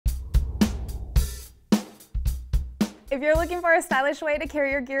If you're looking for a stylish way to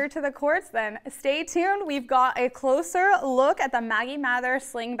carry your gear to the courts, then stay tuned. We've got a closer look at the Maggie Mather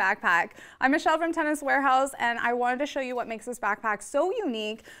Sling backpack. I'm Michelle from Tennis Warehouse, and I wanted to show you what makes this backpack so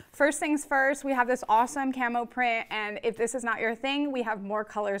unique. First things first, we have this awesome camo print, and if this is not your thing, we have more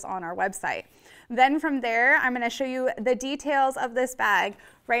colors on our website. Then from there, I'm going to show you the details of this bag.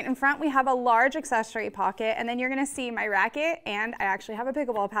 Right in front, we have a large accessory pocket, and then you're going to see my racket, and I actually have a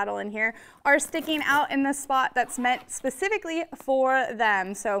pickleball paddle in here, are sticking out in the spot that's meant specifically for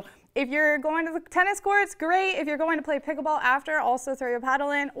them. So if you're going to the tennis courts, great. If you're going to play pickleball after, also throw your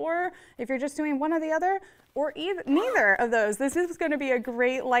paddle in. Or if you're just doing one or the other, or neither of those, this is going to be a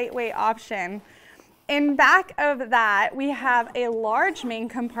great lightweight option. In back of that, we have a large main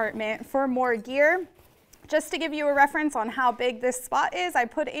compartment for more gear. Just to give you a reference on how big this spot is, I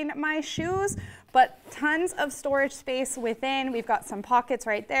put in my shoes, but tons of storage space within. We've got some pockets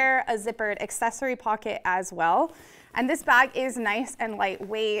right there, a zippered accessory pocket as well. And this bag is nice and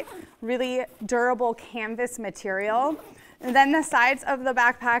lightweight, really durable canvas material. And then the sides of the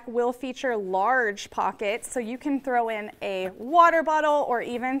backpack will feature large pockets, so you can throw in a water bottle or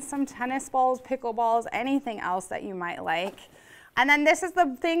even some tennis balls, pickleballs, anything else that you might like. And then this is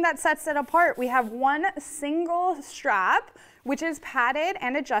the thing that sets it apart. We have one single strap, which is padded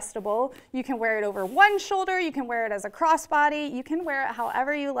and adjustable. You can wear it over one shoulder, you can wear it as a crossbody, you can wear it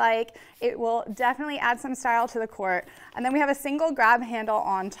however you like. It will definitely add some style to the court. And then we have a single grab handle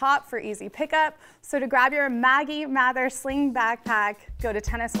on top for easy pickup. So to grab your Maggie Mather Sling backpack, go to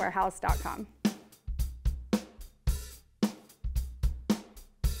tenniswarehouse.com.